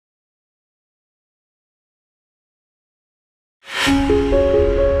Thank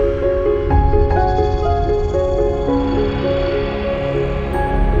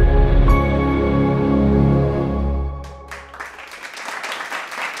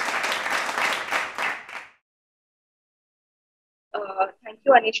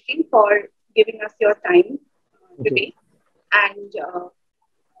you, Aneesh, for giving us your time Okay. today and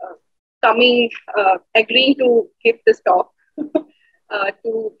uh, agreeing to give this talk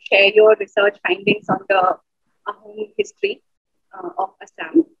to share your research findings on the Ahom history of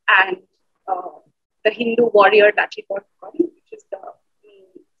Assam and uh, the Hindu warrior Lachit, which is the main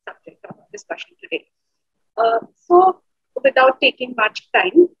subject of our discussion today. So, without taking much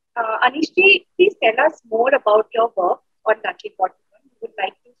time, Anish, please tell us more about your work on Lachit. We would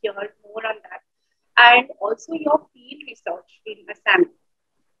like to hear more on that, and also your field research in Assam.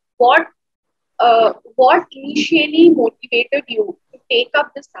 What what initially motivated you to take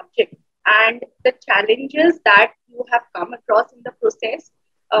up the subject and the challenges that you have come across in the process,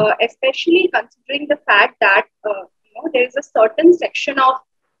 especially considering the fact that there is a certain section of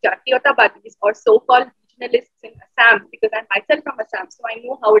Jatiyatavadis or so-called regionalists in Assam, because I'm myself from Assam, so I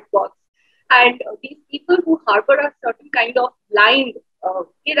know how it works. And these people who harbor a certain kind of blind,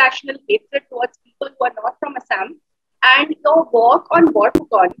 irrational hatred towards people who are not from Assam, and your work on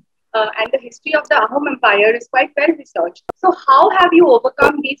Barphukan and the history of the Ahom Empire is quite well researched. So, how have you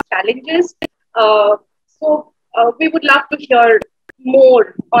overcome these challenges? We would love to hear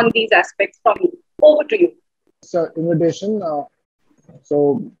more on these aspects from you. Over to you. So invitation.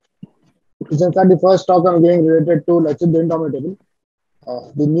 So since that the first talk I'm giving related to Lachit the Indomitable,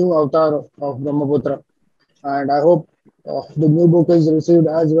 the new avatar of Brahmaputra, and I hope the new book is received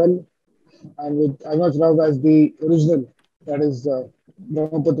as well and with as much love as the original, that is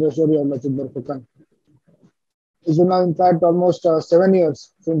Brahmaputra story of Lachit Barphukan. It's been now, in fact, almost 7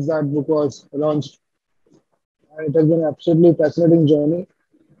 years since that book was launched, and it has been an absolutely fascinating journey.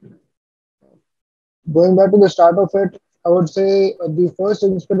 Going back to the start of it, I would say the first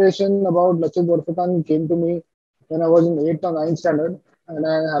inspiration about Lachit Borphukan came to me when I was in 8th or 9th standard, and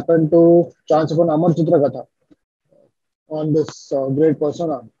I happened to chance upon Amar Chitra Katha on this great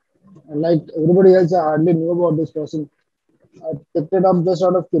persona. And like everybody else, I hardly knew about this person. I picked it up just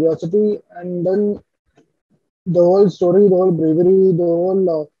out of curiosity, and then the whole story, the whole bravery, the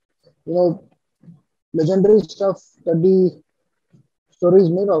whole you know legendary stuff that the story is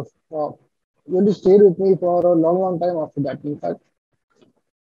made of really stayed with me for a long, long time after that. In fact,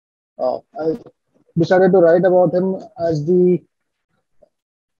 I decided to write about him as the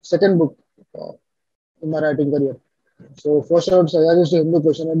second book uh, in my writing career. So first I would suggest a Hindu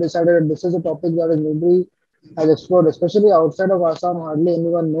question. I decided this is a topic that is nobody has explored, especially outside of Assam. Hardly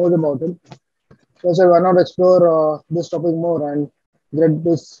anyone knows about it. So I said, why not explore this topic more and get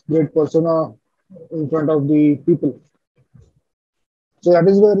this great persona in front of the people. So that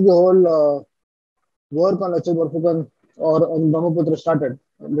is where the whole work on Lachit Borphukan or on Brahmaputra started.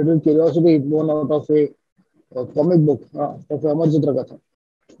 A little curiosity born out of a comic book of Amar Chitra Katha.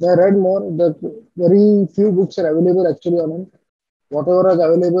 I read more. The very few books are available actually on him. Whatever is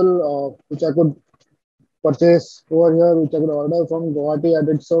available, which I could purchase over here, which I could order from Guwahati, I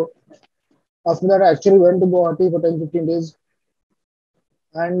did so. After that, I actually went to Guwahati for 10-15 days,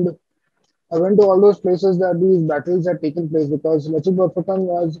 and I went to all those places that these battles had taken place, because Lachit Borphukan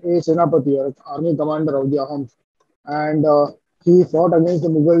was a Senapati or army commander of the Ahoms, and he fought against the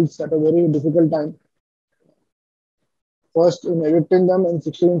Mughals at a very difficult time. First in evicting them in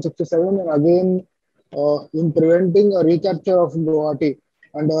 1667, and again in preventing a recapture of Guwahati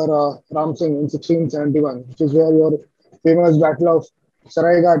under Ram Singh in 1671, which is where your famous battle of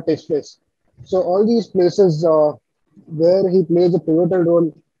Saraighat takes place. So all these places where he plays a pivotal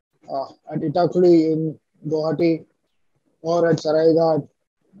role at Itakuli in Guwahati, or at Saraighat,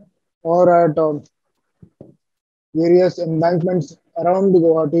 or at various embankments around the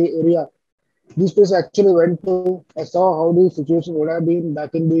Guwahati area. These places actually went to. I saw how the situation would have been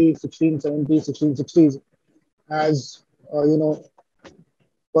back in the 1670s, 1660s, as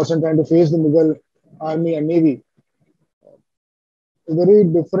person trying to face the Mughal army and navy. A very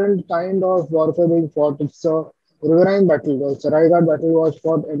different kind of warfare being fought. It's a riverine battle. The Saraighat battle was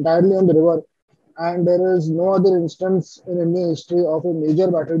fought entirely on the river, and there is no other instance in Indian history of a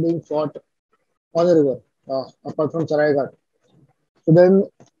major battle being fought on a river apart from Saraighat. So then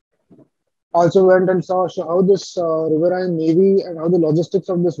also went and saw how this riverine navy and how the logistics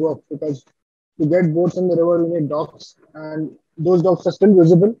of this work, because to get boats in the river you need docks, and those docks are still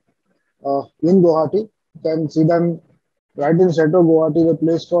visible in Guwahati. You can see them right in the center of Guwahati, a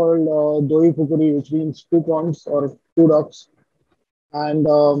place called Doi Pukuri, which means two ponds or two docks. And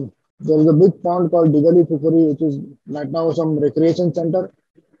There is a big pond called Digali Pukuri, which is right now some recreation center,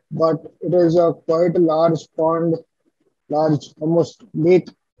 but it is a quite a large pond, large almost lake,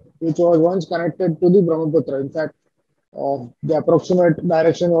 which was once connected to the Brahmaputra. In fact, the approximate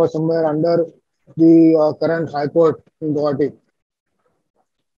direction was somewhere under the current High Court in Guwahati.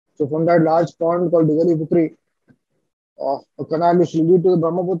 So from that large pond called Digali Pukri, a canal which lead to the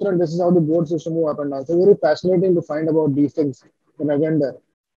Brahmaputra, and this is how the boat system move up and down. So very fascinating to find about these things when I went there.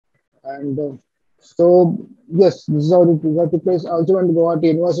 And so yes, this is how it took place. I also went to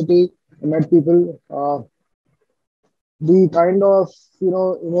Guwahati University. I met people. The kind of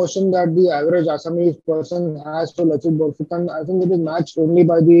emotion that the average Assamese person has for Lachit Borphukan, I think it is matched only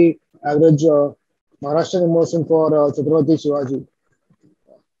by the average Maharashtrian emotion for Chhatrapati Shivaji.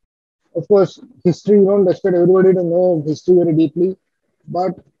 Of course, history, you don't expect everybody to know history very deeply,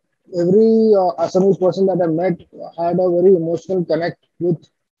 but every Assamese person that I met had a very emotional connect with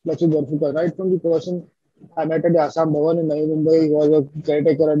Lachit Borphukan. Right from the person I met at the Assam Bhavan in Navi Mumbai, he was a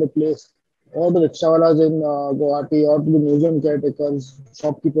caretaker at the place, or the rickshawalas in Guwahati, or to the museum caretakers,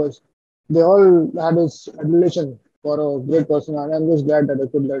 shopkeepers. They all had this admiration for a great person, and I'm just glad that I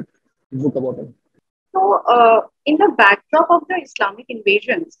could write a book about him. So, in the backdrop of the Islamic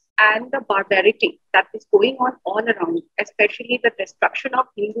invasions and the barbarity that is going on all around, especially the destruction of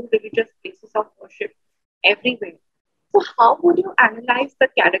Hindu religious places of worship everywhere, so how would you analyze the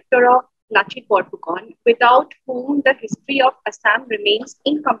character of Lachit Borphukan, without whom the history of Assam remains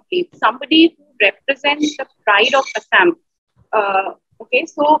incomplete? Somebody who represents the pride of Assam. Uh, okay,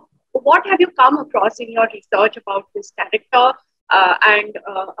 so what have you come across in your research about this character and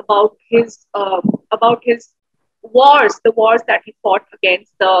about his wars, the wars that he fought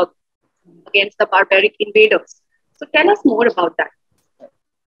against the barbaric invaders? So tell us more about that.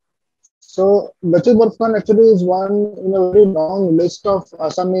 So, Lachit Borphukan actually is one in a very long list of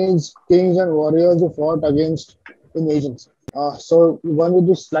Assamese kings and warriors who fought against invasions. So, one with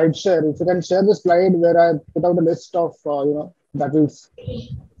this slide share, if you can share the slide where I put out a list of battles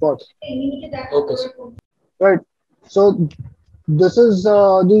fought. Okay, sir. Right. So, this is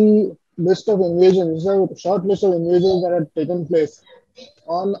the list of invasions. This is a short list of invasions that had taken place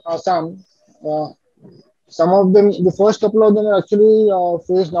on Assam. Uh, Some of them, the first couple of them are actually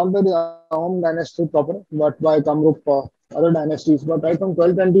faced not by the Ahom dynasty proper, but by Kamrup, other dynasties. But right from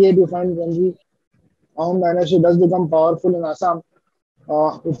 1228, you find when the Ahom dynasty does become powerful in Assam,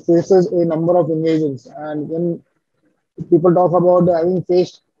 it faces a number of invasions. And when people talk about having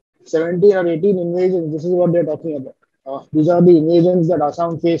faced 17 or 18 invasions, this is what they're talking about. These are the invasions that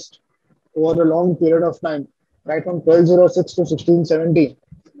Assam faced over a long period of time, right from 1206 to 1670.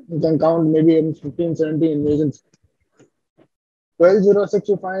 You can count maybe in 15, 17 invasions. 1206,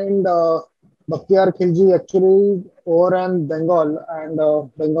 you find Bakhtiyar Khilji actually overran Bengal, and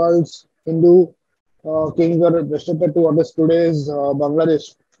Bengal's Hindu kings were restricted to what is today's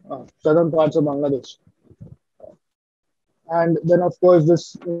Bangladesh, southern parts of Bangladesh. And then, of course,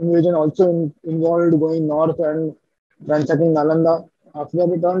 this invasion also involved going north and ransacking Nalanda. After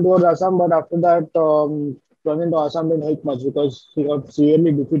that, he turned towards Assam, but after that, turning to Assam didn't help much because he got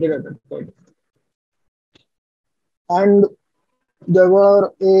severely defeated at that point. And there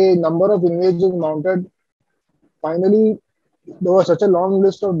were a number of invasions mounted. Finally, there was such a long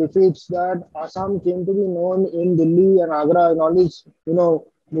list of defeats that Assam came to be known in Delhi and Agra and all these,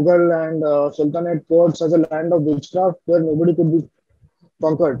 Mughal and Sultanate courts as a land of witchcraft where nobody could be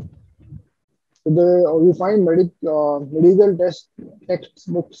conquered. So you find medieval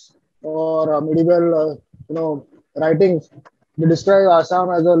textbooks or medieval, writings. They describe Assam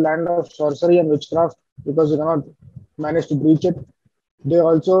as a land of sorcery and witchcraft because you cannot manage to breach it. They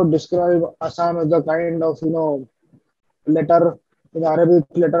also describe Assam as a kind of, letter in Arabic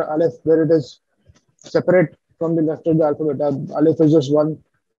letter Aleph, where it is separate from the rest of the alphabet. Aleph is just one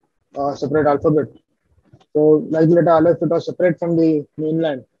separate alphabet. So, like letter Aleph, it was separate from the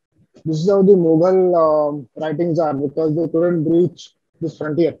mainland. This is how the Mughal writings are because they couldn't breach this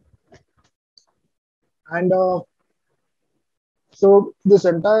frontier. And so, this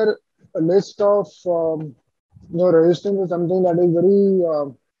entire list of resistance is something that is very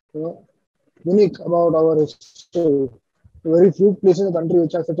unique about our history. Very few places in the country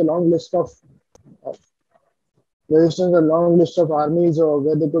which have such a long list of resistance, a long list of armies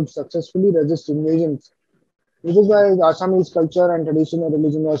where they could successfully resist invasions, which is why Assamese culture and tradition and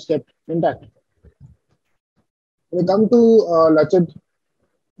religion was kept intact. When we come to Lachit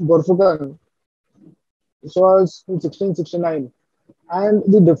Borphukan, this was in 1669. And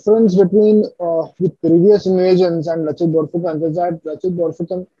the difference between the previous invasions and Lachit Borphukan is that Lachit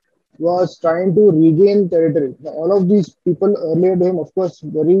Borphukan was trying to regain territory. Now, all of these people earlier to him, of course,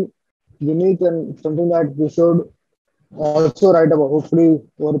 very unique and something that we should also write about. Hopefully,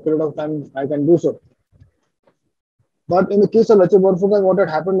 over a period of time, I can do so. But in the case of Lachit Borphukan, what had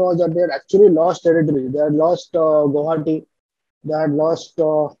happened was that they had actually lost territory. They had lost Guwahati. They had lost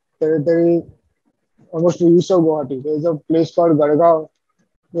territory almost to east of Guwahati. There is a place called Gadgaon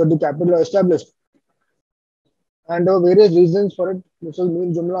where the capital was established. And there were various reasons for it. This was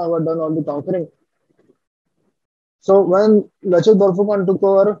Mir Jumla who had done all the conquering. So when Lachit Borphukan took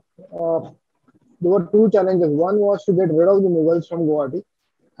over, there were two challenges. One was to get rid of the Mughals from Guwahati,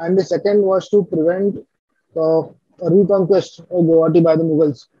 and the second was to prevent uh, a reconquest of Guwahati by the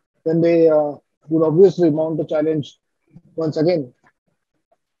Mughals when they would obviously mount a challenge once again.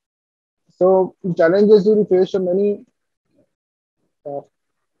 So the challenges we faced are many. Uh,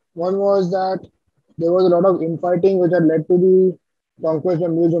 One was that there was a lot of infighting which had led to the conquest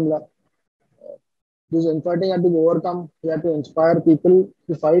of New Jumla. This infighting had to be overcome. We had to inspire people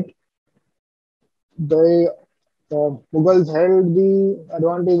to fight. The Mughals held the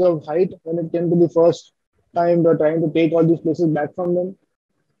advantage of height when it came to the first time they're trying to take all these places back from them.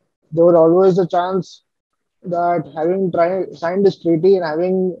 There was always a chance that having signed this treaty and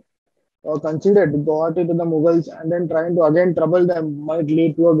having conceded Guwahati to the Mughals and then trying to again trouble them might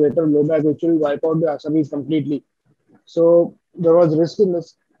lead to a greater blowback which will wipe out the Assamese completely. So there was risk in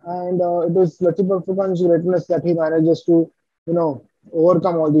this, and it is Lachit Barphukan's greatness that he manages to, you know,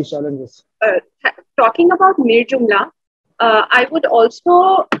 overcome all these challenges. Talking about Mir Jumla, I would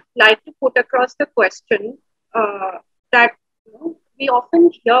also like to put across the question that we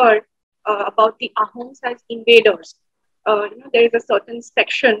often hear about the Ahoms as invaders. There is a certain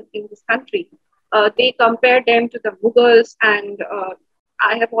section in this country. They compare them to the Mughals, and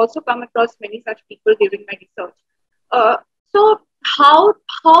I have also come across many such people during my research. Uh, so, how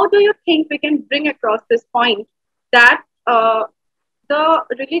do you think we can bring across this point that the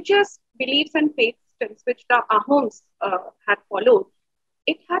religious beliefs and faith systems which the Ahoms had followed,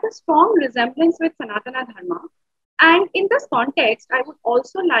 it had a strong resemblance with Sanatana Dharma. And in this context, I would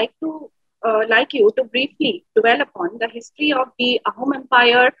also like you to briefly dwell upon the history of the Ahom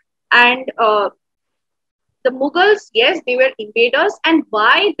Empire and the Mughals. Yes, they were invaders, and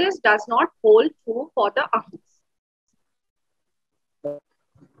why this does not hold true for the Ahoms.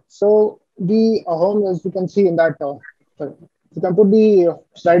 So the Ahom, as you can see in that, sorry, you can put the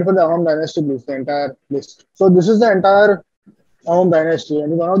slide for the Ahom dynasty, please, the entire list. So this is the entire Ahom dynasty,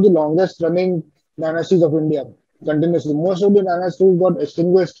 and it's one of the longest running dynasties of India. Continuously, most of the dynasties got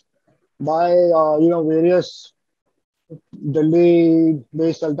extinguished by various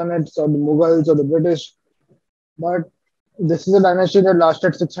Delhi-based sultanates or the Mughals or the British. But this is a dynasty that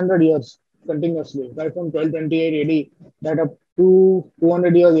lasted 600 years continuously, right from 1228 AD, that up to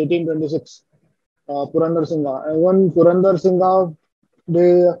 200 years, 1826. Purandar Singha. And when Purandar Singha,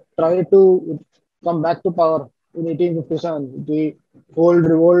 they tried to come back to power in 1857. The whole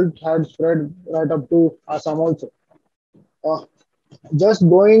revolt had spread right up to Assam also. Uh, just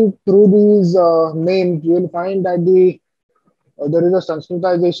going through these names, you will find that there is a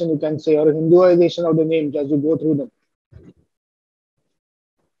Sanskritization, you can say, or a Hinduization of the names as you go through them.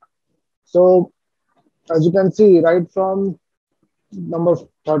 So, as you can see, right from number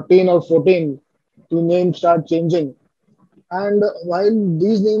 13 or 14, the names start changing. And while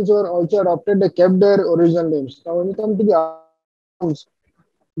these names were also adopted, they kept their original names. Now, when you come to the Ahoms,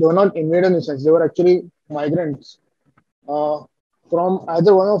 they were not invaders in a sense, they were actually migrants uh, from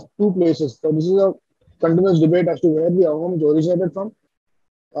either one of two places. So, this is a continuous debate as to where the Ahoms originated from.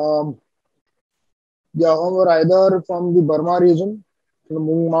 Um, the Ahom were either from the Burma region, the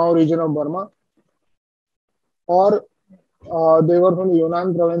Mung Mao region of Burma, or they were from the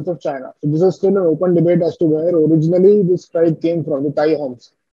Yunnan province of China. So this is still an open debate as to where originally this tribe came from, the Thai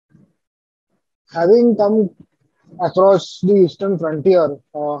Homs. Having come across the eastern frontier,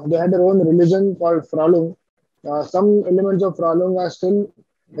 they had their own religion called Fralung. Some elements of Fralung are still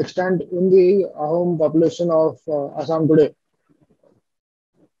extant in the Ahom population of Assam today.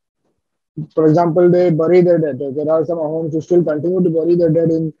 For example, they bury their dead. There are some Ahoms who still continue to bury their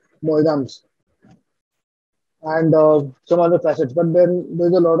dead in Moidams and some other facets. But then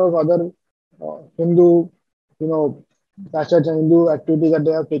there's a lot of other Hindu, you know, facets and Hindu activities that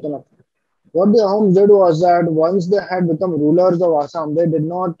they have taken up. What the Ahoms did was that once they had become rulers of Assam, they did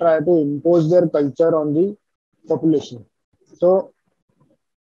not try to impose their culture on the population. So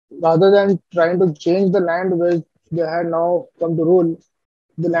rather than trying to change the land which they had now come to rule,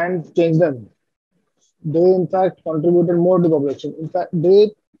 the land changed them. They in fact contributed more to the population. In fact, they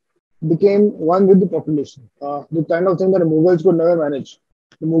became one with the population. The kind of thing that the Mughals could never manage.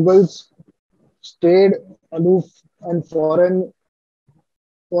 The Mughals stayed aloof and foreign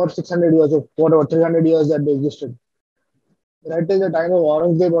for 600 years or whatever 300 years that they existed. Right till the time of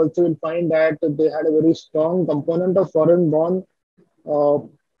Aurangzeb, also you'll find that they had a very strong component of foreign-born uh,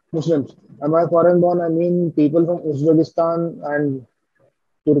 Muslims. And by foreign-born, I mean people from Uzbekistan and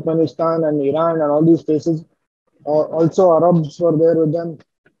Turkmenistan and Iran and all these places. Also, Arabs were there with them,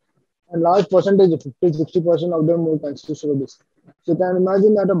 and large percentage, 50-60% of them were constituted of this. So you can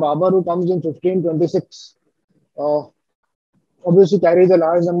imagine that a Babar who comes in 1526 uh, obviously carries a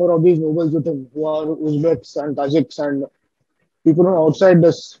large number of these nobles with him, who are Uzbeks and Tajiks and people from outside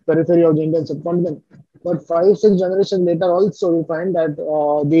this periphery of the Indian subcontinent. But 5-6 generations later, also we find that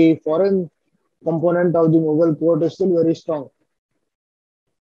the foreign component of the Mughal court is still very strong.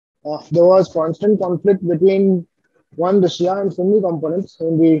 There was constant conflict between one the Shia and Sunni components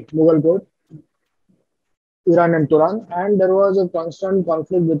in the Mughal court, Iran and Turan, and there was a constant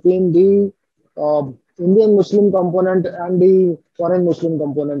conflict between the Indian Muslim component and the foreign Muslim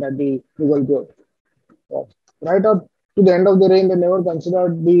component at the Mughal court. Uh, right up to the end of the reign, they never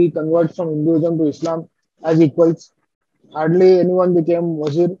considered the converts from Hinduism to Islam as equals. Hardly anyone became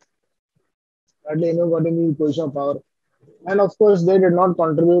wazir, hardly anyone got any position of power. And of course, they did not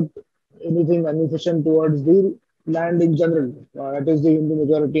contribute anything beneficent towards the land in general. That is the Hindu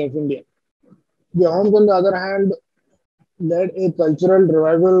majority of India. The Ahoms, on the other hand, led a cultural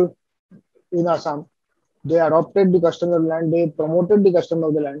revival in Assam. They adopted the custom of the land, they promoted the custom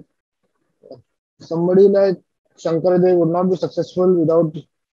of the land. Somebody like Shankaradev would not be successful without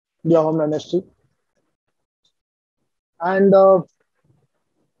the Ahom dynasty, and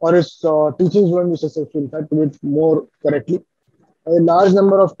or his teachings wouldn't be successful. In fact, to it more correctly, a large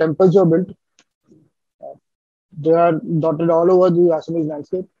number of temples were built. They are dotted all over the Assamese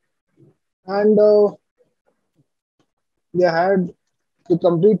landscape, and they had they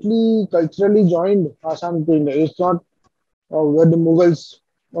completely culturally joined Assam to India. It's not where the Mughals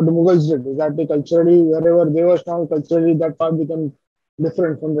what the Mughals did is that they culturally wherever they were strong culturally that part became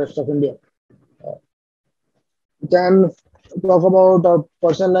different from the rest of India. Uh, we can talk about a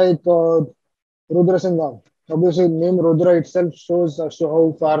person like Rudra Singha. Obviously, name Rudra itself shows show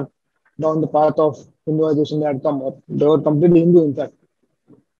how far down the path of Hinduization they had come. They were completely Hindu, in fact.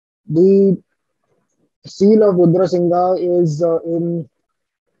 The seal of Rudra Singha is in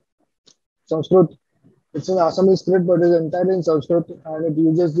Sanskrit. It's an Assamese script, but it's entirely in Sanskrit, and it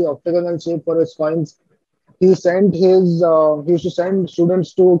uses the octagonal shape for its coins. He used to send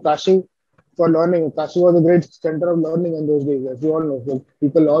students to Kashi for learning. Kashi was a great center of learning in those days, as you all know. So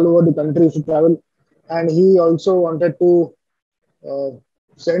people all over the country used to travel, and he also wanted to uh,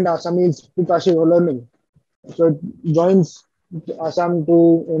 send Assamese to Kashi for learning. So it joins Assam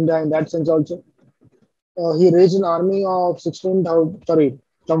to India in that sense also. He raised an army of 16,000, sorry,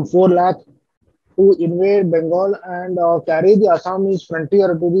 some 4 lakh to invade Bengal and carry the Assamese frontier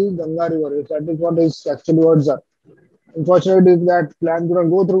to the Ganga River. That is what his actual words are. Unfortunately, that plan couldn't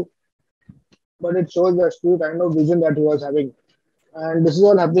go through, but it shows the true kind of vision that he was having. And this is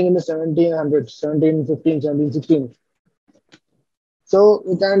all happening in the 1700s, 1715, 1716. So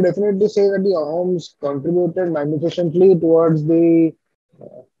we can definitely say that the Ahoms contributed magnificently towards the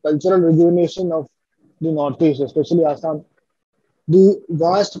cultural rejuvenation of the Northeast, especially Assam. The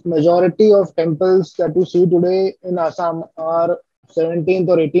vast majority of temples that you see today in Assam are 17th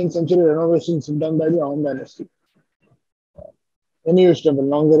or 18th century renovations done by the Ahom dynasty. Any huge temple,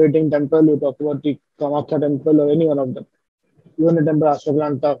 Longerating temple, you talk about the Kamakya temple or any one of them, even the temple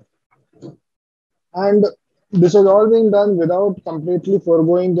Ashwagandha. And this has all been done without completely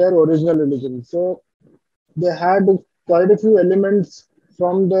foregoing their original religion. So they had quite a few elements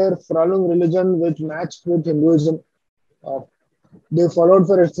from their Falun religion which matched with Hinduism. Uh, they followed,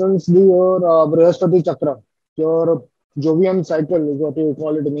 for instance, the your Brihaspati Chakra, your Jovian cycle is what you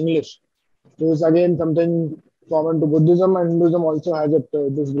call it in English. It is again something common to Buddhism and Hinduism also has it,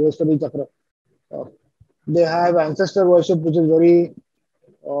 this Brihaspati Chakra. Uh, they have ancestor worship, which is very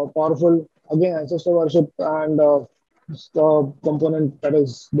powerful. Again, ancestor worship and component that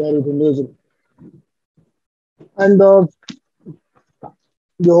is there with Hinduism. And the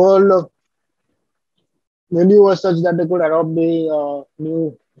whole menu was such that they could adopt the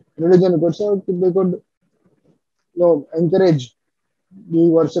new religion. So they could encourage the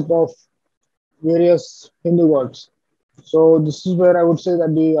worship of various Hindu gods. So this is where I would say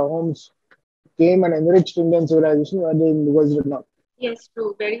that the Ahoms came and enriched Indian civilization where the Mughals did not. Yes,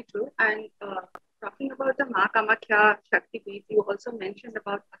 true, very true. And talking about the Ma Kamakya Shakti Peeth, you also mentioned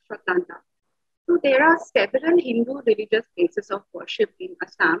about Ashwagandha. So there are several Hindu religious places of worship in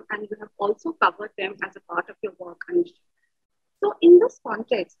Assam, and you have also covered them as a part of your work, Anish. So in this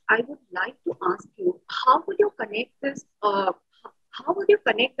context, I would like to ask you, how would you connect this? how would you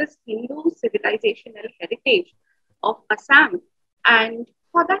connect this Hindu civilizational heritage of Assam and,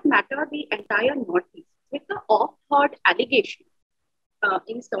 for that matter, the entire Northeast with the oft heard allegation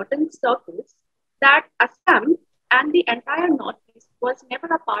in certain circles that Assam and the entire Northeast was never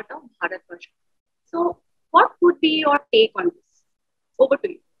a part of Bharatvarsha? So, what would be your take on this? Over to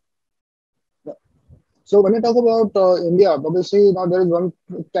you. So when you talk about India, obviously now there is one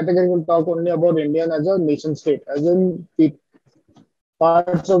category will talk only about India as a nation state, as in the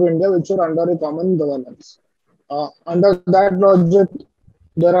parts of India which are under a common governance. Under that logic,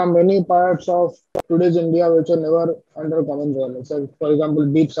 there are many parts of today's India which are never under common governance. So, for example,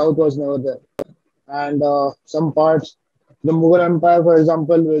 Deep South was never there, and some parts, the Mughal Empire, for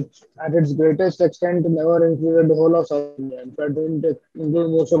example, which at its greatest extent never included the whole of South India. In fact, it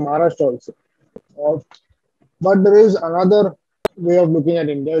included most of Maharashtra also. Uh, but there is another way of looking at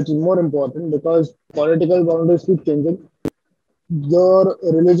India, which is more important because political boundaries keep changing. Your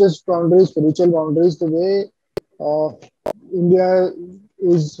religious boundaries, spiritual boundaries, the way uh, India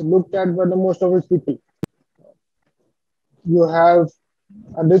is looked at by the most of its people. You have,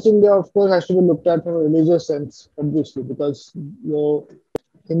 and this India, of course, has to be looked at from a religious sense, obviously, because your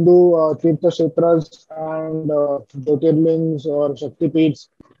Hindu Tirtha Kshetras and Jyotirlings or Shakti Peeths,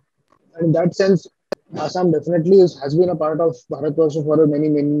 and in that sense, Assam definitely has been a part of Bharatvarsha for many,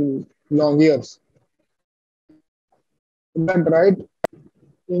 many long years. But right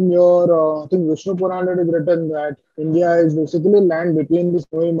in your, I think Vishnu Purana, it is written that India is basically land between the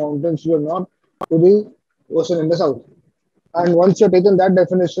snowy mountains to the north to the ocean in the south. And once you've taken that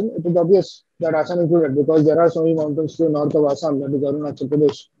definition, it is obvious that Assam is included because there are snowy mountains to the north of Assam, that is Arunachal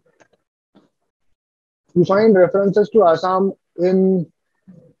Pradesh. You find references to Assam in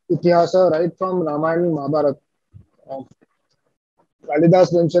Itihasa right from Ramayana and Mahabharata. Um,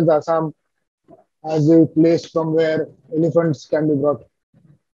 Kalidas mentions Assam as a place from where elephants can be brought.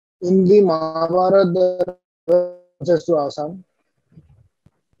 In the Mahabharata, there are references to Assam.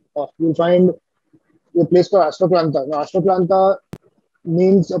 You'll find a place called Ashtaklanta. Now, Ashtaklanta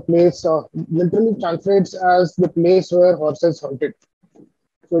means a place, literally translates as the place where horses hunted.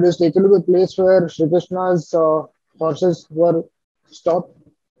 So it is taken to be a place where Sri Krishna's horses were stopped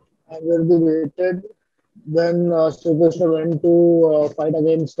and where they waited when Sri Krishna went to fight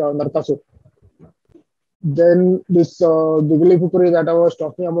against Narkasur. Then this Digli that I was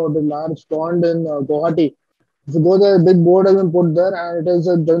talking about, the large pond in Guwahati. If you go there, a big board has been put there, and it is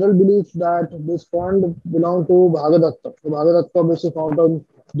a general belief that this pond belonged to Bhagadatta. So Bhagadatta basically found on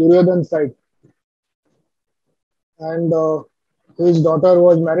Duryodhan's side, and his daughter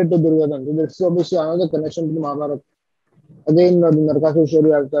was married to Duryodhan. So this is obviously another connection to the Mahabharata. Again, the Narkasur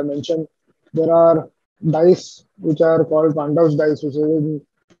story, as I mentioned, there are dice which are called Pandav's dice, which is in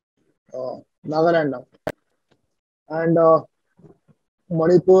Nagaland now. And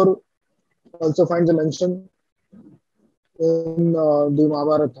Manipur also finds a mention in the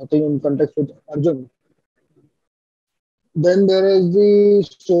Mahabharata, I think in context with Arjun. Then there is the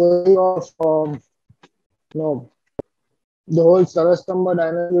story of no, the whole Sarastamba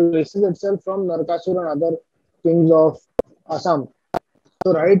dynasty traces itself from Narkasur and other kings of Assam.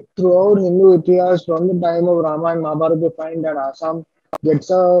 So right throughout Hindu Itias, from the time of Rama and Mahabharata, you find that Assam gets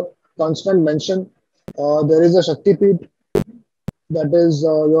a constant mention. There is a Shakti Peeth, that is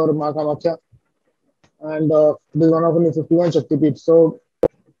your Ma Kamakhya, and it is one of only 51 Shakti Peeths. So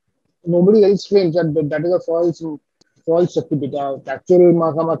nobody else claims that that is a false Shakti Peeth. The actual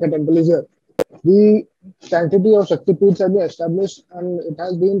Ma Kamakhya temple is here. The sanctity of Shakti Peeths has been established and it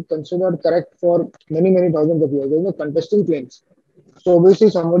has been considered correct for many, many thousands of years. There is no contesting claims. So obviously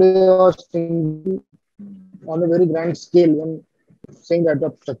somebody was thinking on a very grand scale when saying that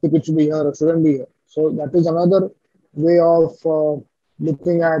the Shakti Peeth should be here or shouldn't be here. So that is another way of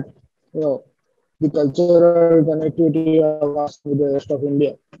looking at the cultural connectivity of Assam with the rest of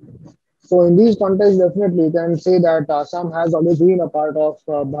India. So in these contexts, definitely you can say that Assam has always been a part of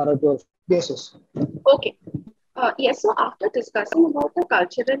Bharatvarsh. Yes, Okay. Yes, so after discussing about the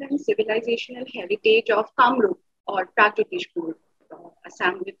cultural and civilizational heritage of Kamrup or Pragjyotishpur,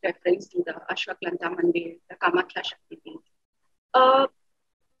 Assam with reference to the Ashwaklanta Mandir, the Kamakhya Shakti Peeth, uh,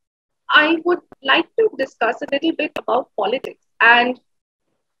 I would like to discuss a little bit about politics. And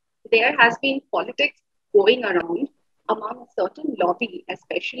there has been politics going around among certain lobby,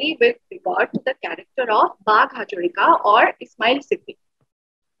 especially with regard to the character of Bagh Hazarika or Ismail Siddiqui.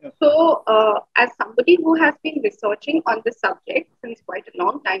 So, as somebody who has been researching on this subject since quite a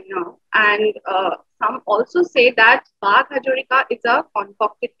long time now, and some also say that Bagh Hazarika is a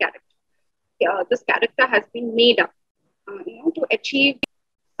concocted character. This character has been made up, to achieve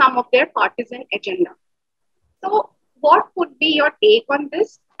some of their partisan agenda. So, what would be your take on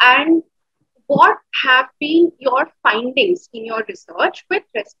this, and what have been your findings in your research with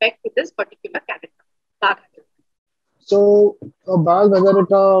respect to this particular character, Baghadur? So, Bal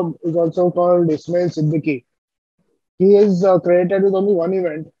Hazarika is also called Ismail Siddiqui. He is credited with only one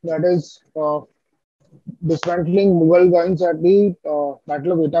event, that is dismantling Mughal guns at the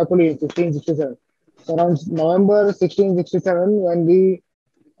Battle of Itakuli in 1567. So around November 1667, when the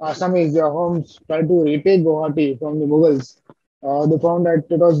Assamese, their homes, tried to retake Guwahati from the Mughals, they found that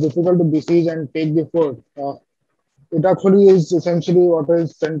it was difficult to besiege and take the fort. Itakuli is essentially what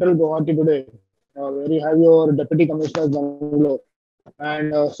is central Guwahati today, where you have your deputy commissioner's bungalow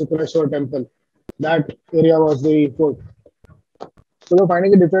and Sukreshwar temple. That area was the fort. So we're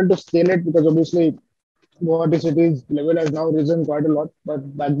finding it difficult to scale it because obviously Guwahati city's level has now risen quite a lot,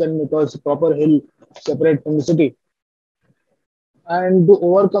 but back then it was a proper hill separate from the city. And to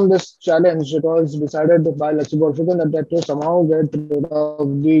overcome this challenge, it was decided by Lachit that they had to somehow get rid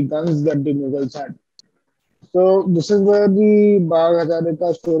of the guns that the Mughals had. So this is where the Bagh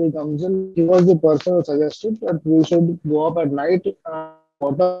Hazarika story comes in. He was the person who suggested that we should go up at night and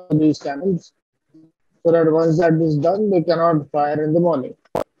water these cannons so that once that is done, they cannot fire in the morning.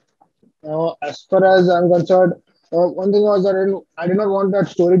 As far as I'm concerned, one thing was that I did not want that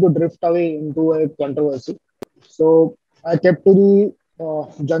story to drift away into a controversy. So I kept to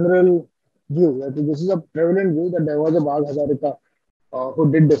the general view that this is a prevalent view that there was a Bagh Hazarika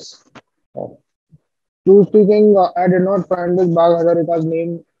who did this. Uh, True speaking, I did not find this Bagh Hazarika's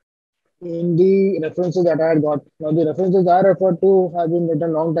name in the references that I had got. Now, the references I referred to have been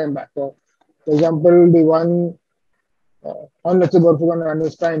written long time back. For example, the one on Lachit Barphukan and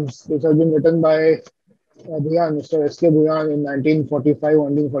his times, which has been written by Bhuyan, Mr. S.K. Bhuyan in 1945,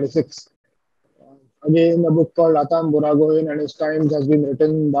 1946. Again, a book called Atam Buragoin and his times has been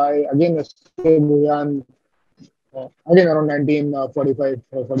written by again S.K. Bhuyan, again around 1945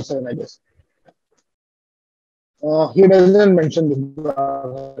 or 47, I guess. He doesn't mention this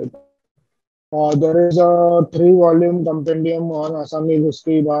Baghatika. There is a three-volume compendium on Assamese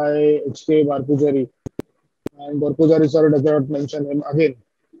history by H.K. Barpujari, and Barpujari sir does not mention him again.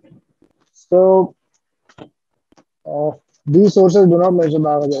 So, uh, these sources do not mention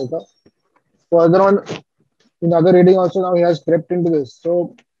Baghatika. Further on, in other reading also now he has crept into this.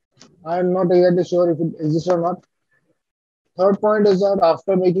 So, I am not exactly sure if it exists or not. Third point is that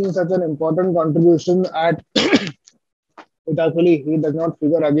after making such an important contribution at it actually he does not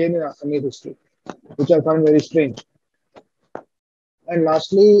figure again in Assamese history, which I find very strange. And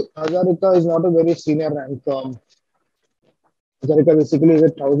lastly, Hazarika is not a very senior rank. Hazarika basically is a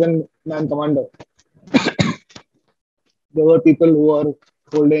 1,000-man commander. There were people who were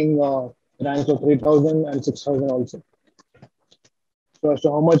holding ranks of 3,000 and 6,000 also. So as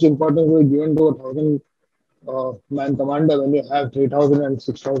to how much importance will be given to a 1,000 man commander when you have 3,000 and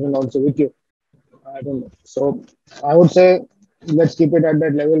 6,000 also with you? I don't know. So I would say let's keep it at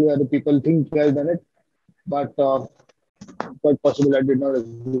that level where the people think he has done it, but quite possible that did not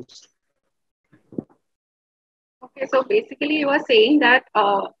exist. Okay, so basically you are saying that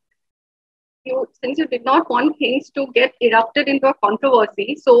you, since you did not want things to get erupted into a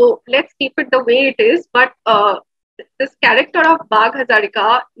controversy, so let's keep it the way it is. But this character of Bagh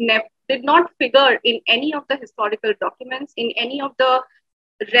Hazarika did not figure in any of the historical documents, in any of the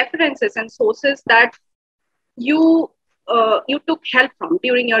references and sources that you you took help from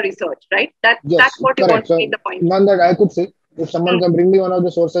during your research, right? That's Yes, what you want correct. to make So the point. none that I could say. If someone Mm, can bring me one of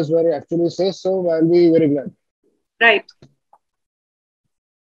the sources where it actually says so, I'll be very glad. right.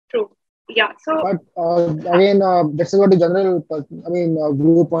 True. Yeah. So But again, this is what the general,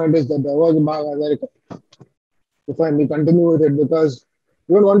 viewpoint is that there was a Bagh Hazarika. So fine, we continue with it because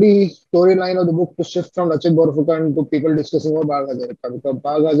we don't want the storyline of the book to shift from Lachit Borfukan to people discussing about Bagh Hazarika because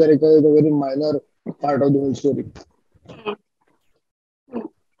Bagh Hazarika is a very minor part of the whole story. mm, mm.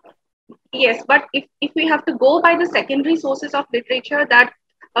 Yes, but if we have to go by the secondary sources of literature that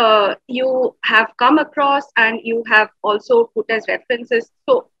you have come across and you have also put as references,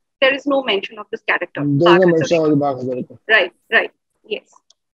 so there is no mention of this character, There's Bagh no mention of Hazarika. the Bagh Hazarika. Right, right. Yes,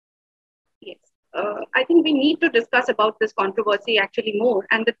 yes. I think we need to discuss about this controversy actually more,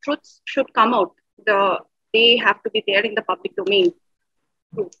 and the truths should come out. They have to be there in the public domain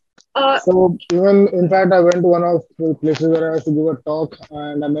too. Uh, So even in fact, I went to one of the places where I was to give a talk,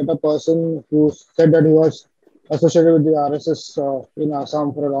 and I met a person who said that he was associated with the RSS in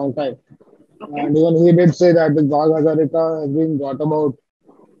Assam for a long time, okay. and even he did say that the Bagh Hazarika has been brought about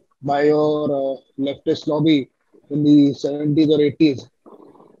by your leftist lobby in the 70s or 80s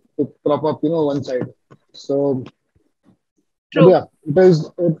to prop up, one side. So But True, yeah,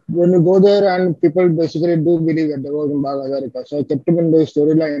 when you go there and people basically do believe that there was in Bagh Hazarika. So I kept him in the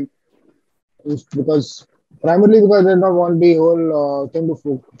storyline is because primarily because I did not want the whole thing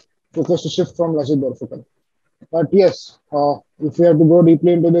to focus to shift from Lachit Barphukan. But yes, if we have to go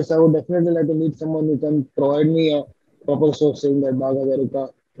deeply into this, I would definitely like to meet someone who can provide me a proper source saying that Bagh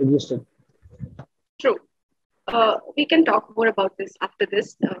Hazarika existed. true. We can talk more about this after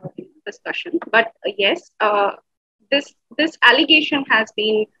this discussion. But yes, this allegation has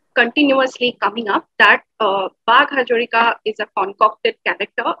been continuously coming up that Bagh Hajorika is a concocted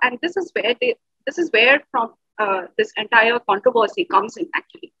character, and this is where from this entire controversy comes in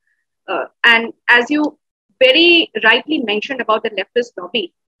actually. And as you very rightly mentioned about the leftist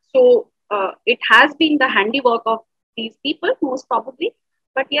lobby, so it has been the handiwork of these people most probably.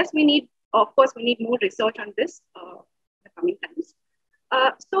 But yes, of course, we need more research on this in the coming times.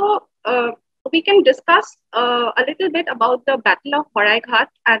 So we can discuss a little bit about the Battle of Horaighat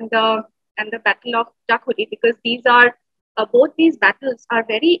and the Battle of Jakhuri, because these are both these battles are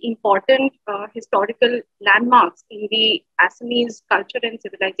very important historical landmarks in the Assamese culture and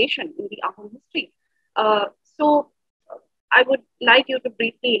civilization in the Ahom history. So I would like you to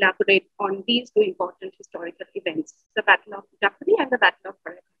briefly elaborate on these two important historical events, the Battle of Jakhuri and the Battle of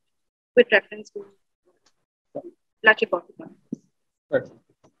Horaighat, with reference to Lachit Borphukan. Right.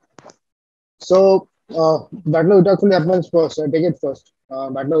 So, Battle of Utakuli happens first. I take it first.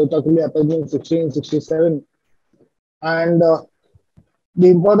 Battle of Utakuli happens in 1667. And the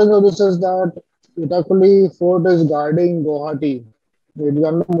importance of this is that Utakuli fort is guarding Guwahati. It is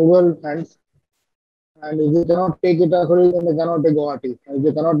under Mughal hands. And if they cannot take Utakuli, then they cannot take Guwahati. And if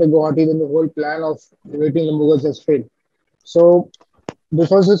they cannot take Guwahati, then the whole plan of awaiting the Mughals has failed. So, this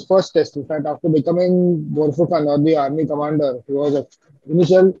was his first test. In fact, after becoming Borfukan or the army commander, he was a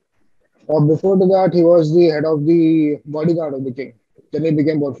initial before that, he was the head of the bodyguard of the king. Then he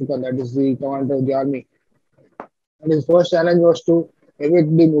became Barphukan, that is the commander of the army. And his first challenge was to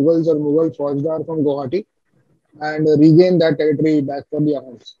evict the Mughals or Mughal Faujdar from Guwahati and regain that territory back for the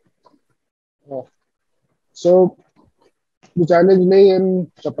Ahoms. Uh, so the challenge lay in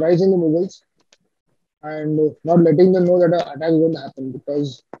surprising the Mughals and not letting them know that an attack is going to happen,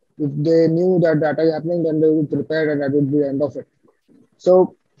 because if they knew that the attack is happening, then they would be prepared and that would be the end of it.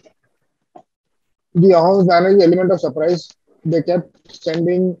 So the Ahoms managed the element of surprise. They kept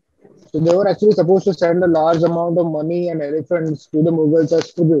sending, so they were actually supposed to send a large amount of money and elephants to the Mughals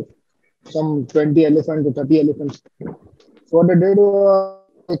as tribute, some 20 elephants to 30 elephants. So what they did was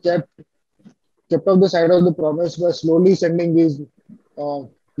they kept off the side of the promise by slowly sending these uh,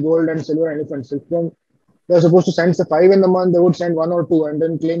 gold and silver elephants. If they were supposed to send say, five in the month, they would send one or two and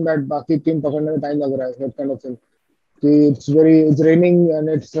then claim that Baki team pakadne time lag raha hai, that kind of thing. It's raining and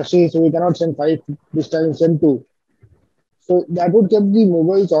it's rushy, so we cannot send five this time, send two. So that would keep the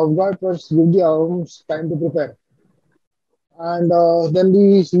Mughals off guard, plus give the arms time to prepare. And then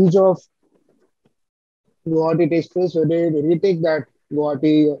the siege of Guwahati takes place, where they retake that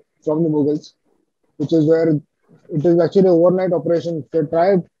Guwahati from the Mughals, which is where it is actually an overnight operation. They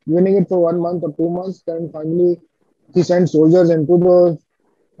tried winning it for 1 month or 2 months, then finally he sends soldiers into the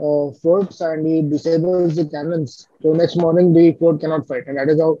forts and he disables the cannons. So next morning the fort cannot fight, and that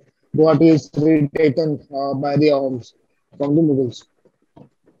is how Guwahati is retaken by the Ahoms from the Mughals.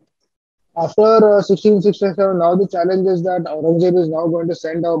 After 1667, now the challenge is that Aurangzeb is now going to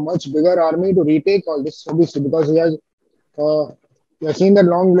send a much bigger army to retake all this, obviously, because uh, he has seen that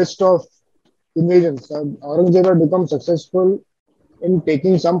long list of invasions. Aurangzeb had become successful in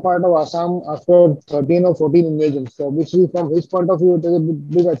taking some part of Assam after 13 or 14 invasions. So obviously, from his point of view, it is a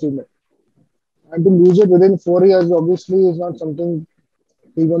big achievement. And to lose it within 4 years, obviously, is not something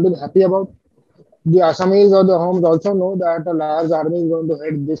he's going to be happy about. The Assamese or the Homs also know that a large army is going to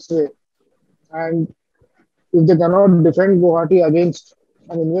head this way. And if they cannot defend Guwahati against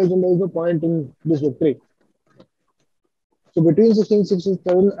an invasion, there is no point in this victory. So between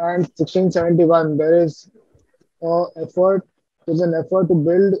 1667 and 1671, there's an effort to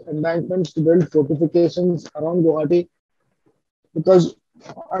build embankments, to build fortifications around Guwahati, because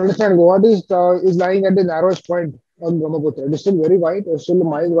understand Guwahati is lying at the narrowest point on Brahmaputra. It is still very wide, it's still a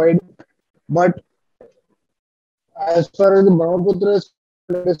mile wide, but as far as the Brahmaputra is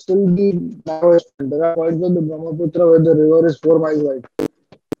concerned, it is still the narrowest point. There are points of the Brahmaputra where the river is 4 miles wide.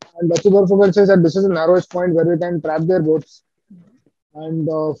 And Lachit Borphukan says that this is the narrowest point where we can trap their boats and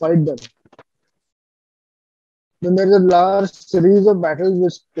fight them. Then there is a large series of battles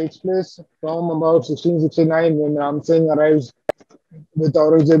which takes place from about 1669 when Ram Singh arrives with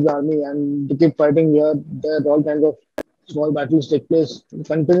Aurangzeb's army, and they keep fighting here. There all kinds of small battles take place,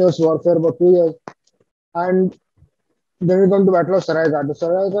 continuous warfare about 2 years. And Then we come to Battle of Saraighat. The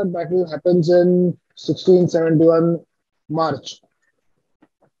Saraighat battle happens in 1671 March.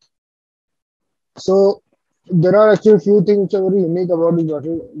 So there are actually a few things which are very unique about this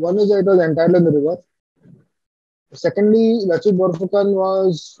battle. One is that it was entirely in the river. Secondly, Lachit Barphukan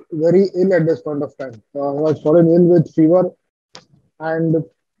was very ill at this point of time. He was fallen ill with fever, and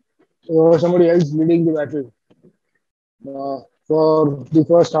somebody else leading the battle for the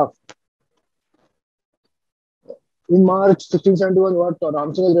first half. In March 1671, what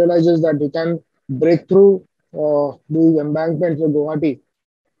Ramsingh realizes that he can break through the embankment of Guwahati.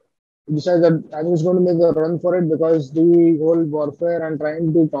 He decides that I think he's going to make a run for it because the whole warfare and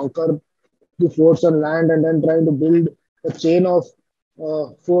trying to conquer the forts on land and then trying to build a chain of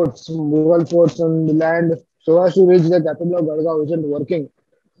forts, Mughal forts on the land, so as to reach the capital of Gadgaon isn't working.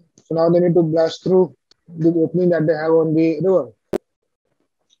 So now they need to blast through the opening that they have on the river.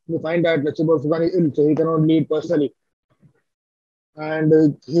 We find that Lachit Barphukan is ill, so he cannot lead personally.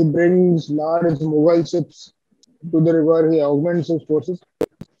 And he brings large Mughal ships to the river. He augments his forces.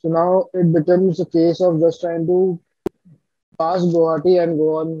 So now it becomes a case of just trying to pass Guwahati and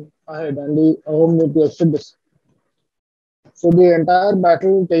go on ahead, and the home need to exit this. So the entire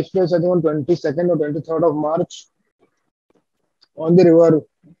battle takes place, I think, on 22nd or 23rd of March on the river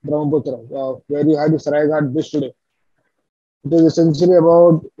Brahmaputra, where you have the Saraighat bridge today. It is essentially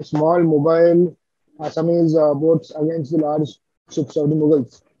about small mobile Assamese boats against the large ships of the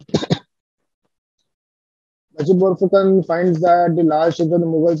Mughals. Lachit Borfukan finds that the large ships of the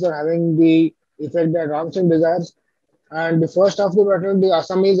Mughals are having the effect that Ram Singh desires, and the first half of the battle, the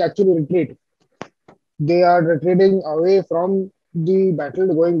Assamese actually retreat. They are retreating away from the battle,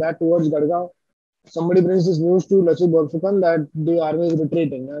 going back towards Gadgaon. Somebody brings this news to Lachit Borfukan that the army is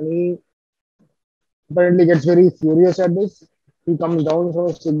retreating, and he apparently gets very furious at this. He comes down from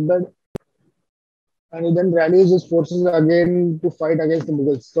his sickbed and he then rallies his forces again to fight against the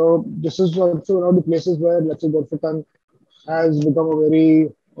Mughals. So this is also one of the places where Lachit Borfukan has become a very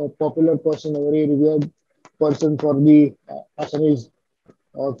popular person, a very revered person for the Assamese,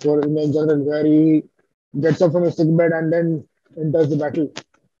 for in general, where he gets up from his sickbed and then enters the battle.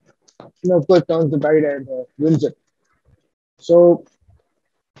 And of course, turns the tide and wins it. So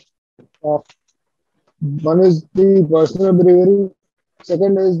uh, one is the personal bravery.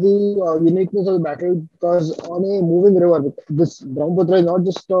 Second is the uniqueness of the battle because on a moving river, this Brahmaputra is not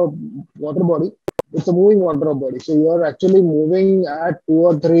just a water body, it's a moving water body. So you are actually moving at 2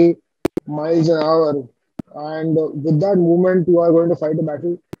 or 3 miles an hour. And with that movement, you are going to fight a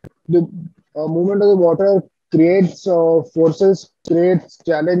battle. The movement of the water creates forces, creates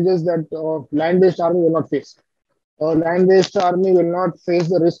challenges that land-based army will not face. A land-based army will not face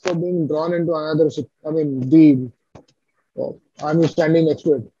the risk of being drawn into another ship. I mean, the army standing next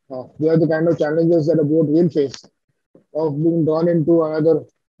to it. They are the kind of challenges that a boat will face of being drawn into another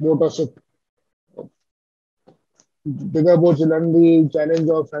boat or ship. Bigger boats will run the challenge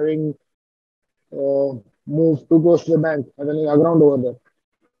of having uh, moved too close to the bank and running aground over there.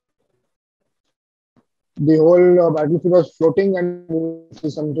 The whole battlefield was floating and moving, which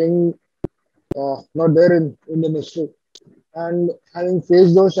is something not there in Indian history. And having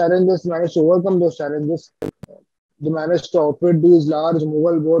faced those challenges, managed to overcome those challenges, they managed to outfit these large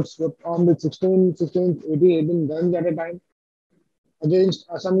Mughal boats with armed with 16, 16, 18, 18 guns at a time against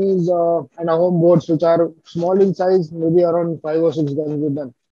Assamese and Ahom boats, which are small in size, maybe around 5 or 6 guns with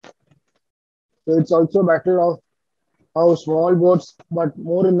them. So it's also a battle of how small boats, but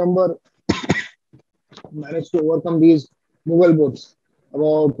more in number, managed to overcome these Mughal boats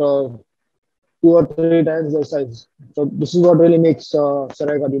about 2 or 3 times their size. So this is what really makes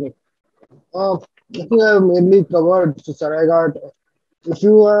Saraigat unique. I think I've mainly covered Saraigat. If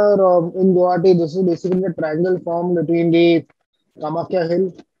you are in Guwahati, this is basically a triangle formed between the Kamakya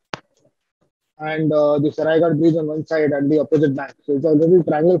Hill and the Saraigat Bridge on one side and the opposite bank. So it's a little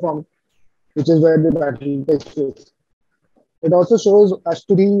triangle form, which is where the battle takes place. It also shows as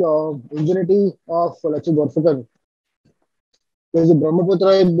to the ingenuity of Lachit Borphukan. Because the Brahmaputra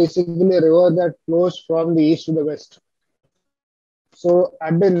is basically a river that flows from the east to the west. So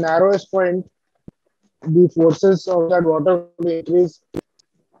at the narrowest point, the forces of that water are going to increase.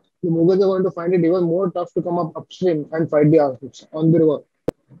 The Mughals are going to find it even more tough to come up upstream and fight the Arabs on the river.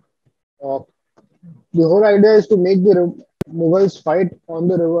 Uh, the whole idea is to make the Mughals fight on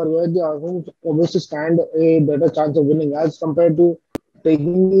the river where the Arabs obviously stand a better chance of winning as compared to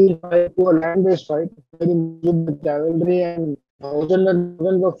taking the fight to a land-based fight where the Mughals with the cavalry and thousands and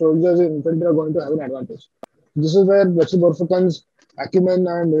thousands of soldiers in infantry are going to have an advantage. This is where Lachit Borphukan's acumen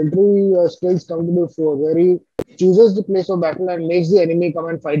and military skills come to the fore, where he chooses the place of battle and makes the enemy come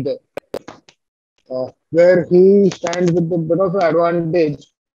and fight there. where he stands with a bit of an advantage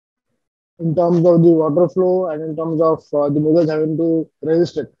in terms of the water flow and in terms of the Mughals having to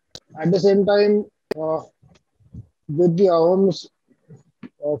resist it. At the same time, uh, with the Ahoms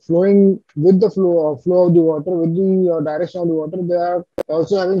flowing with the flow of the water, with the direction of the water, they are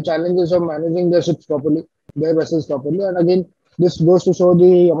also having challenges of managing their ships properly, their vessels properly. And again, this goes to show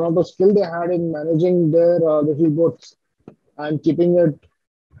the amount of skill they had in managing their little boats and keeping them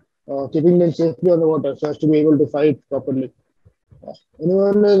safely on the water so as to be able to fight properly.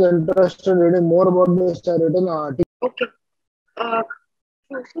 Anyone is interested in reading more about this, I written an article. Okay. Uh,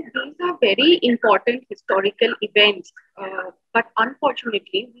 so these are very important historical events, but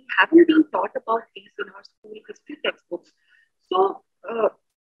unfortunately, we haven't been taught about these in our school history textbooks. So,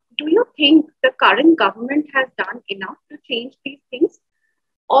 do you think the current government has done enough to change these things?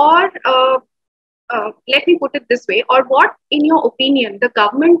 Or let me put it this way, or what, in your opinion, the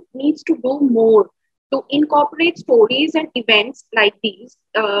government needs to do more to incorporate stories and events like these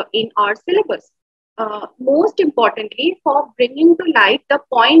in our syllabus? Most importantly, for bringing to light the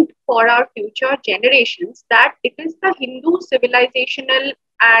point for our future generations that it is the Hindu civilizational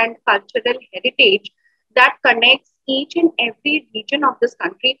and cultural heritage that connects each and every region of this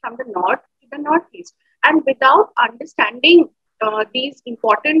country from the north to the northeast. And without understanding these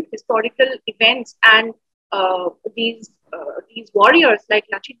important historical events and these warriors like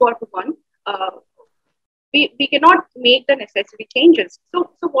Lachit Barphukan, uh, we cannot make the necessary changes. So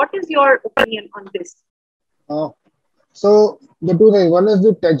what is your opinion on this? Uh, so the two things. One is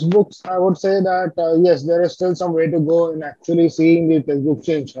the textbooks. I would say that yes, there is still some way to go in actually seeing the textbook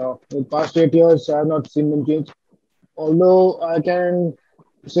change. In the past 8 years, I have not seen them change. Although I can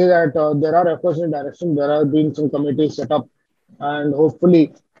say that there are efforts in direction. There have been some committees set up, and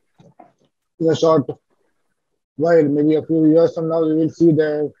hopefully, in a short while, maybe a few years from now, we will see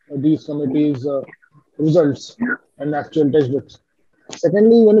these committees' results and actual textbooks.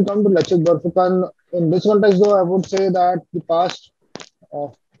 Secondly, when it comes to Lachit Barphukan, in this context, though, I would say that the past uh,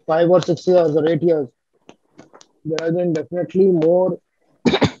 5 or 6 years or 8 years, there has been definitely more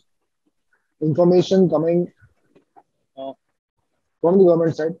information coming uh, from the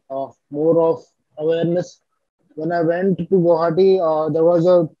government side, more of awareness. When I went to Guwahati, there was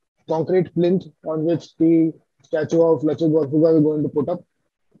a concrete plinth on which the statue of Lachit Barphukan is going to put up.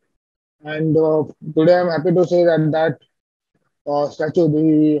 And today I'm happy to say that statue,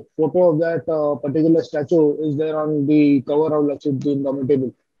 the photo of that particular statue is there on the cover of Lachit the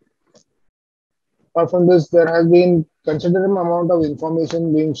Indomitable. Apart from this, there has been considerable amount of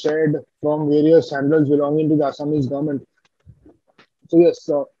information being shared from various handlers belonging to the Assamese government. So yes,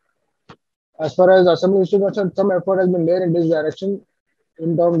 as far as Assam is concerned, some effort has been there in this direction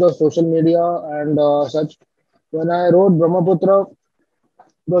in terms of social media and such. When I wrote Brahmaputra,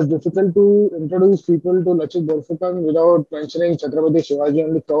 it was difficult to introduce people to Lachit Borphukan without mentioning Chhatrapati Shivaji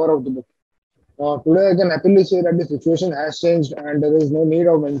on the cover of the book. Today, I can happily say that the situation has changed and there is no need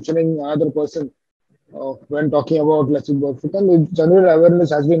of mentioning another person when talking about Lachit Borphukan. The general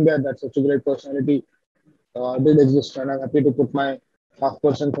awareness has been there that such a great personality did exist, and I'm happy to put my half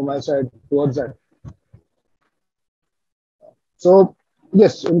percent from my side towards that. So,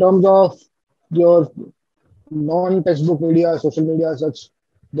 yes, in terms of your non-textbook media, social media, such,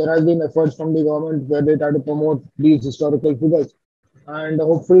 there has been efforts from the government where they try to promote these historical figures. And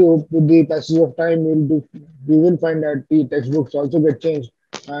hopefully, with the passage of time, we will find that the textbooks also get changed.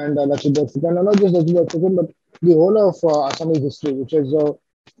 And Lachit Borphukan, and not just Lachit Borphukan, but the whole of Assamese history, which is a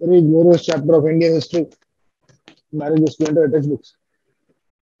very glorious chapter of Indian history, manages to enter textbooks.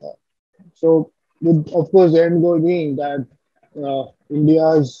 So, with of course the end goal being that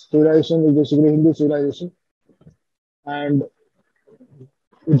India's civilization is basically Hindu civilization, and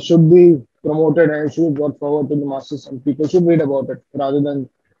it should be promoted and it should be brought forward to the masses, and people should read about it rather than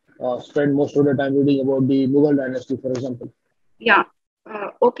spend most of their time reading about the Mughal dynasty, for example. Yeah.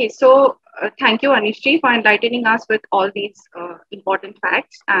 Okay. So thank you, Anishji, for enlightening us with all these important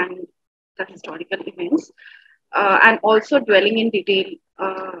facts and the historical events, and also dwelling in detail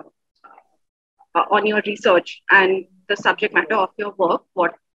on your research and the subject matter of your work,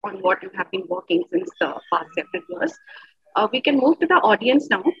 what you have been working since the past several years. We can move to the audience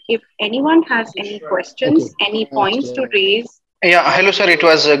now. If anyone has any Okay. questions, any points to raise. Yeah, hello, sir. It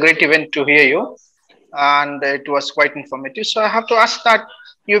was a great event to hear you, and it was quite informative. So I have to ask that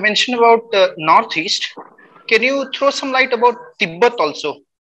you mentioned about Northeast. Can you throw some light about Tibet also?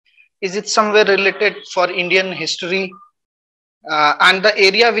 Is it somewhere related for Indian history and the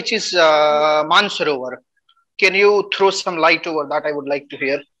area which is Mansarovar? Can you throw some light over that? I would like to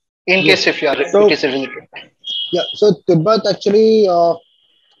hear, in case Yes. if you are it So is related. yeah. So Tibet actually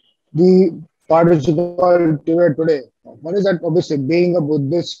the part which is called Tibet today. One is that obviously being a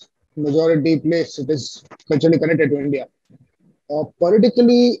Buddhist majority place, it is culturally connected to India.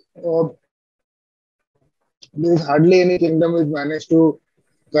 Politically, there is hardly any kingdom which managed to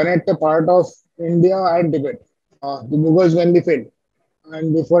connect a part of India and Tibet. The Mughals mainly failed,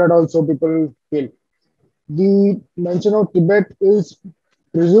 and before that also people failed. The mention of Tibet is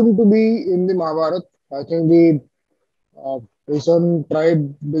presumed to be in the Mahabharata. I think the Asian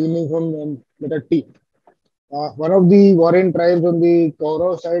tribe beginning from letter T. One of the warring tribes on the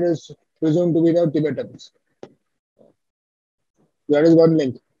Kaurav side is presumed to be the Tibetans. That is one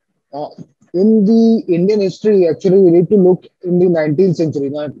link. Uh, in the Indian history, actually, we need to look in the 19th century,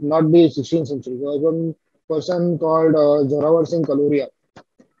 not the 16th century. There was one person called Zorawar Singh Kaluria.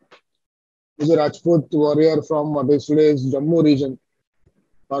 He's a Rajput warrior from what is today's Jammu region,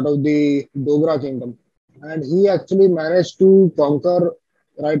 part of the Dogra kingdom. And he actually managed to conquer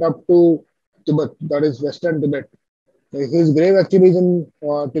right up to Tibet, that is Western Tibet. His grave actually is in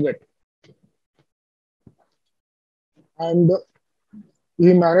Tibet. And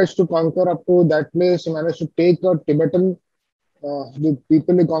he managed to conquer up to that place. He managed to take a Tibetan, the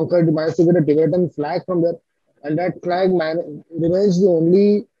people he conquered, he managed to get a Tibetan flag from there. And that flag remains the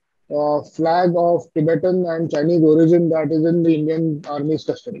only flag of Tibetan and Chinese origin that is in the Indian Army's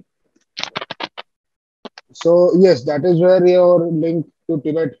custody. So, yes, that is where your link to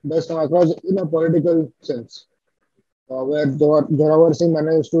Tibet does come across in a political sense, where Zorawar Singh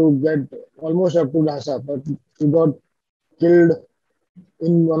managed to get almost up to Lhasa, but he got killed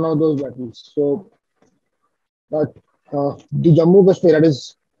in one of those battles. So, but the Jammu Kashmir, that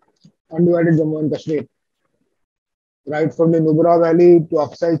is undivided Jammu and Kashmir, right from the Nubra Valley to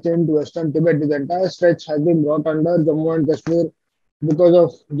Aksai Chin to Western Tibet, this entire stretch has been brought under Jammu and Kashmir because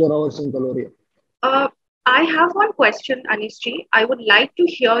of Zorawar Singh Kaloria. Uh, I have one question, Aneesh. I would like to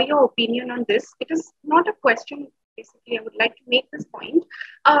hear your opinion on this. It is not a question, basically. I would like to make this point.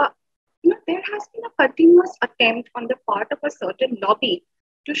 There has been a continuous attempt on the part of a certain lobby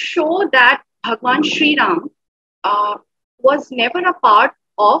to show that Bhagwan Sri Ram was never a part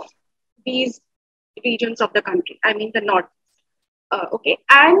of these regions of the country. I mean, the north. Okay,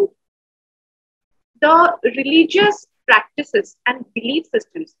 and the religious practices and belief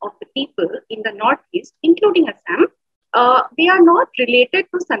systems of the people in the northeast, including Assam, they are not related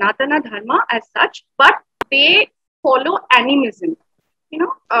to Sanatana Dharma as such, but they follow animism.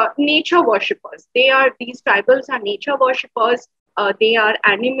 Nature worshippers. These tribals are nature worshippers. They are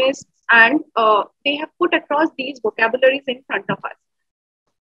animists, and they have put across these vocabularies in front of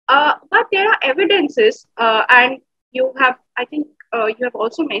us. But there are evidences, and I think you have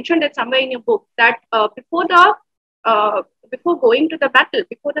also mentioned it somewhere in your book that before going to the battle,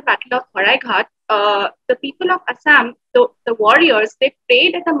 before the battle of Haraighat, the people of Assam, the warriors, they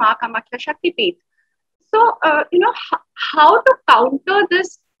prayed at the Ma Kamakhya Shakti Peeth. So, how to counter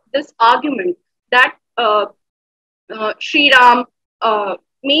this argument that Sri Ram,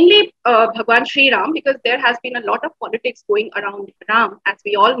 mainly Bhagwan Sri Ram, because there has been a lot of politics going around Ram, as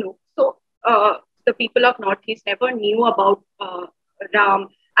we all know. So, the people of Northeast never knew about Ram,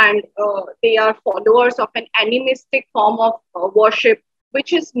 and they are followers of an animistic form of worship,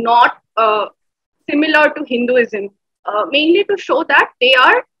 which is not similar to Hinduism, mainly to show that they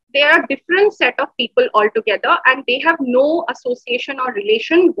are a different set of people altogether, and they have no association or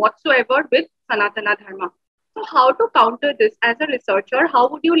relation whatsoever with Sanatana Dharma. So, how to counter this as a researcher? How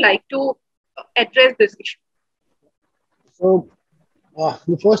would you like to address this issue? So,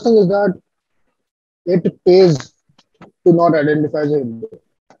 the first thing is that it pays to not identify as a Hindu,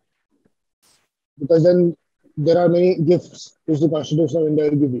 because then there are many gifts which the Constitution of India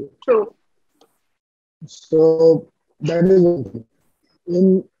will give you. True. So, that is one thing.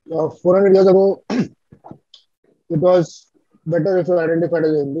 In 400 years ago, it was better if you identified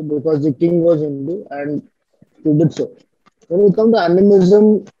as a Hindu because the king was Hindu and you did so. When you come to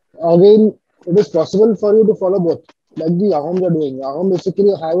animism, again, it is possible for you to follow both, like the Ahoms are doing. Ahom basically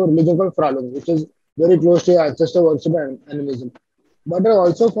have a religion called Fralung, which is very close to ancestor worship and animism, but are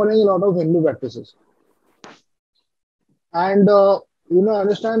also following a lot of Hindu practices. And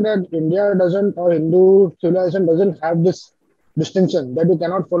understand that India doesn't, or Hindu civilization doesn't have this distinction that you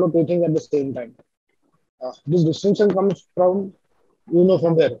cannot follow two things at the same time. This distinction comes from,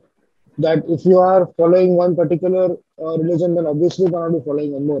 from where? That if you are following one particular religion, then obviously you cannot be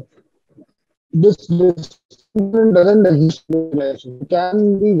following one more. This distinction doesn't exist in civilization. You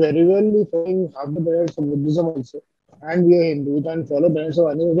can be very well be following half the tenets of Buddhism also, and be a Hindu. You can follow tenets of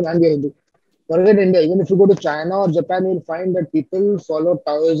animism and be a Hindu. Forget India. Even if you go to China or Japan, you'll find that people follow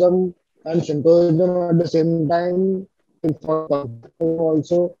Taoism and Shintoism at the same time.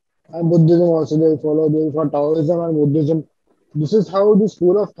 Also, And Buddhism also they follow Taoism and Buddhism. This is how the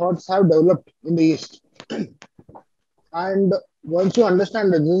school of thoughts have developed in the East. And once you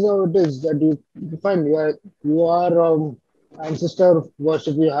understand that this is how it is, that you find you are ancestor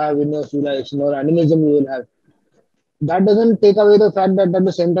worship you have in your civilization or animism you will have. That doesn't take away the fact that at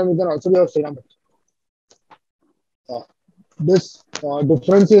the same time you can also be of Sri Ram. Uh, this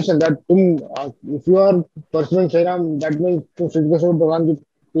differentiation that if you are pursuing Sri Ram, that means तुम श्री कृष्ण भगवान की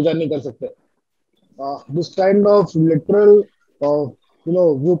पूजा नहीं कर सकते. This kind of literal,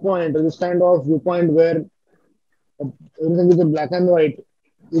 viewpoint, or this kind of viewpoint where everything is in black and white,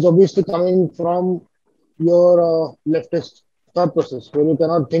 is obviously coming from your leftist thought process, where you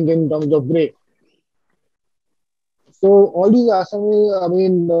cannot think in terms of gray. So all these Assami, I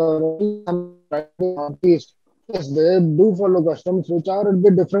mean, Northeast, yes, they do follow customs which are a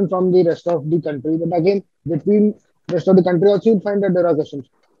bit different from the rest of the country. But again, between rest of the country also you'll find that there are customs.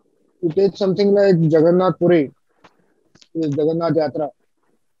 You take something like Jagannath Puri, Jagannath Yatra.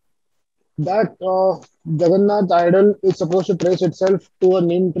 That Jagannath idol is supposed to trace itself to a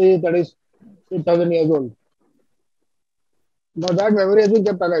neem tree that is 8,000 years old. Now that memory has been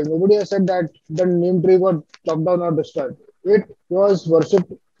kept alive. Nobody has said that the neem tree got chopped down or destroyed. It was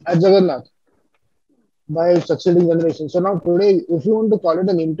worshipped as Jagannath by succeeding generations. So now today, if you want to call it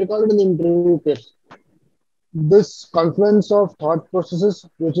a neem tree, call it a neem tree. Who cares? This confluence of thought processes,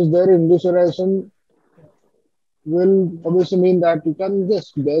 which is there in this civilization, will obviously mean that you can,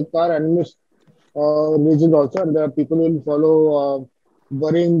 yes, there are animist religions also, and there are people who will follow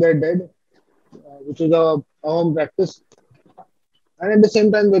burying their dead, which is a home practice. And at the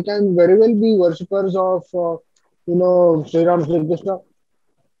same time, they can very well be worshippers of, Sri Ram, Sri Krishna.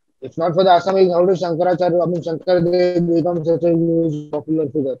 If not for the Assamese, how did Shankaracharya, I mean, Shankardev become such a huge popular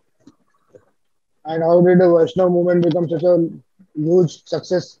figure? And how did the Vaishnava movement become such a huge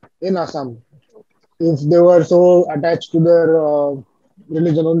success in Assam if they were so attached to their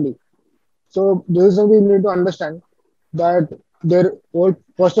religion only? So this is something you need to understand that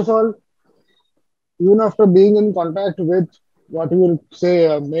first of all, even after being in contact with what you will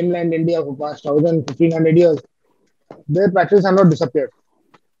say mainland India for past 1,000, 1,500 years, their practices have not disappeared.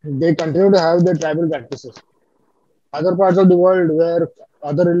 They continue to have their tribal practices. Other parts of the world where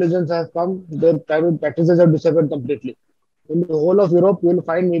other religions have come, their tribal practices have disappeared completely. In the whole of Europe, you will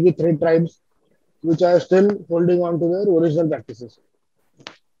find maybe three tribes which are still holding on to their original practices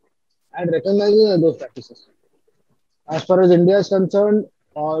and recognizing those practices. As far as India is concerned,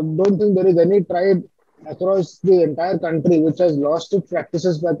 I don't think there is any tribe across the entire country which has lost its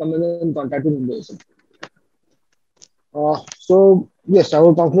practices by coming in contact with Hinduism. So, yes, I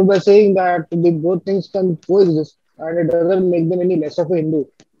will conclude by saying that the both things can coexist and it doesn't make them any less of a Hindu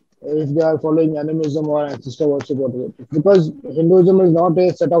if they are following animism or ancestor worship, whatever. Because Hinduism is not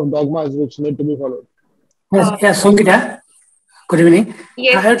a set of dogmas which need to be followed. Yes, Songita. Good evening.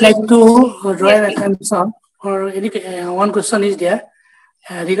 Yes, I would like to draw yes, your please. attention, or one question is there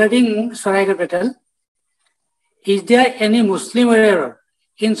regarding Saraighat battle. Is there any Muslim warrior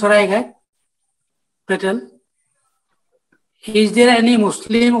in Saraighat battle? Is there any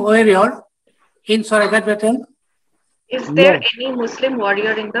Muslim warrior in Saraighat battle? Is there No. any Muslim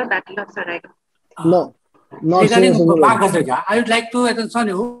warrior in the Battle of Saraighat? No, not seen Regarding a single one. Barphukan, I would like to attention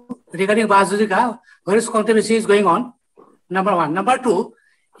you regarding Barphukan, where is controversy is going on. Number one. Number two,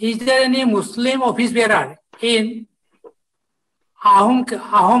 is there any Muslim office bearer in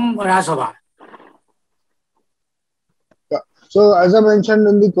Ahom Raj Sabha? Yeah. So, as I mentioned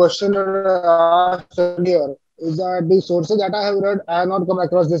in the question that I asked earlier, is that the sources that I have read, I have not come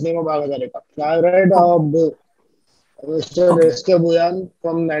across this name of Bhagavatarika. I have read Mr. Okay. S.K. Buyan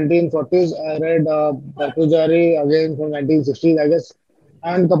from 1940s. I read Pujari again from 1960s, I guess.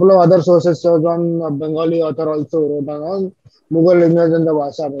 And a couple of other sources. So, one Bengali author also wrote on Mughal Ignorance in the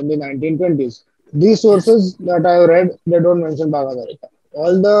Vasam in the 1920s. These Yes. sources that I have read, they don't mention Bhagavatarika.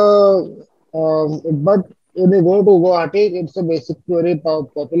 All the, but when you go to Guwahati, it's a basic, very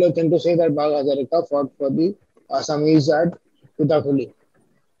popular thing to say that Bhagavatarika fought for the Assamese at Kutakhuli.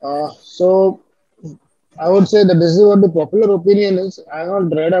 So, I would say that this is what the popular opinion is. I have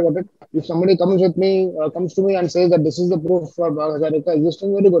not read about it. If somebody comes to me and says that this is the proof for Bhagavatarika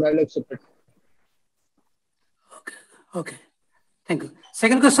existing, very good. I'll accept it. Okay. Thank you.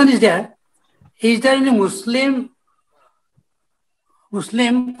 Second question is there. Is there any Muslim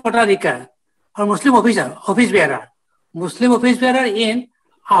Kotarika or Muslim office bearer, in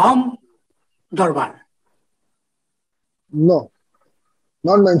Ahom Darbar? No,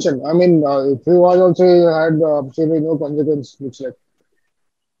 not mentioned. I mean, if he was also, he had absolutely no consequence, looks like.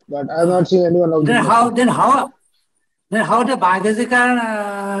 But I have not seen anyone of this Then nature. Then how the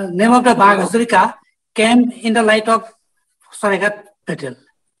Bhagazika, name of the Bhagazika came in the light of Saraigat battle?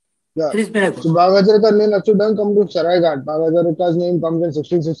 Yeah. It is very good. So Bhagazarika's name actually doesn't come to Saraigat. Bhagazarika's name comes in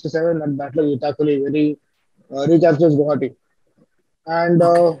 1667 at Battle of Itakuli, when he recaptures Guwahati. And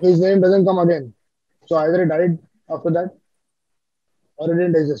his name doesn't come again. So either he died after that or it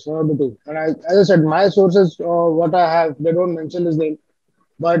didn't exist, one of the two. And as I said, my sources, what I have, they don't mention his name.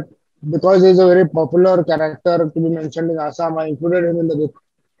 But because he's a very popular character to be mentioned in Assam, I included him in the book.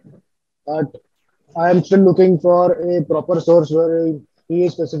 But I am still looking for a proper source where he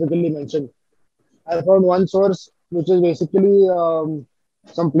is specifically mentioned. I found one source which is basically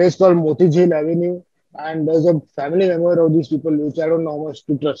some place called Motijheel Avenue, and there's a family member of these people which I don't know how much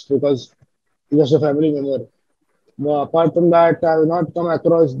to trust because he's just a family member. But apart from that, I have not come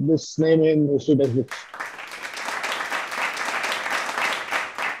across this name in history textbooks.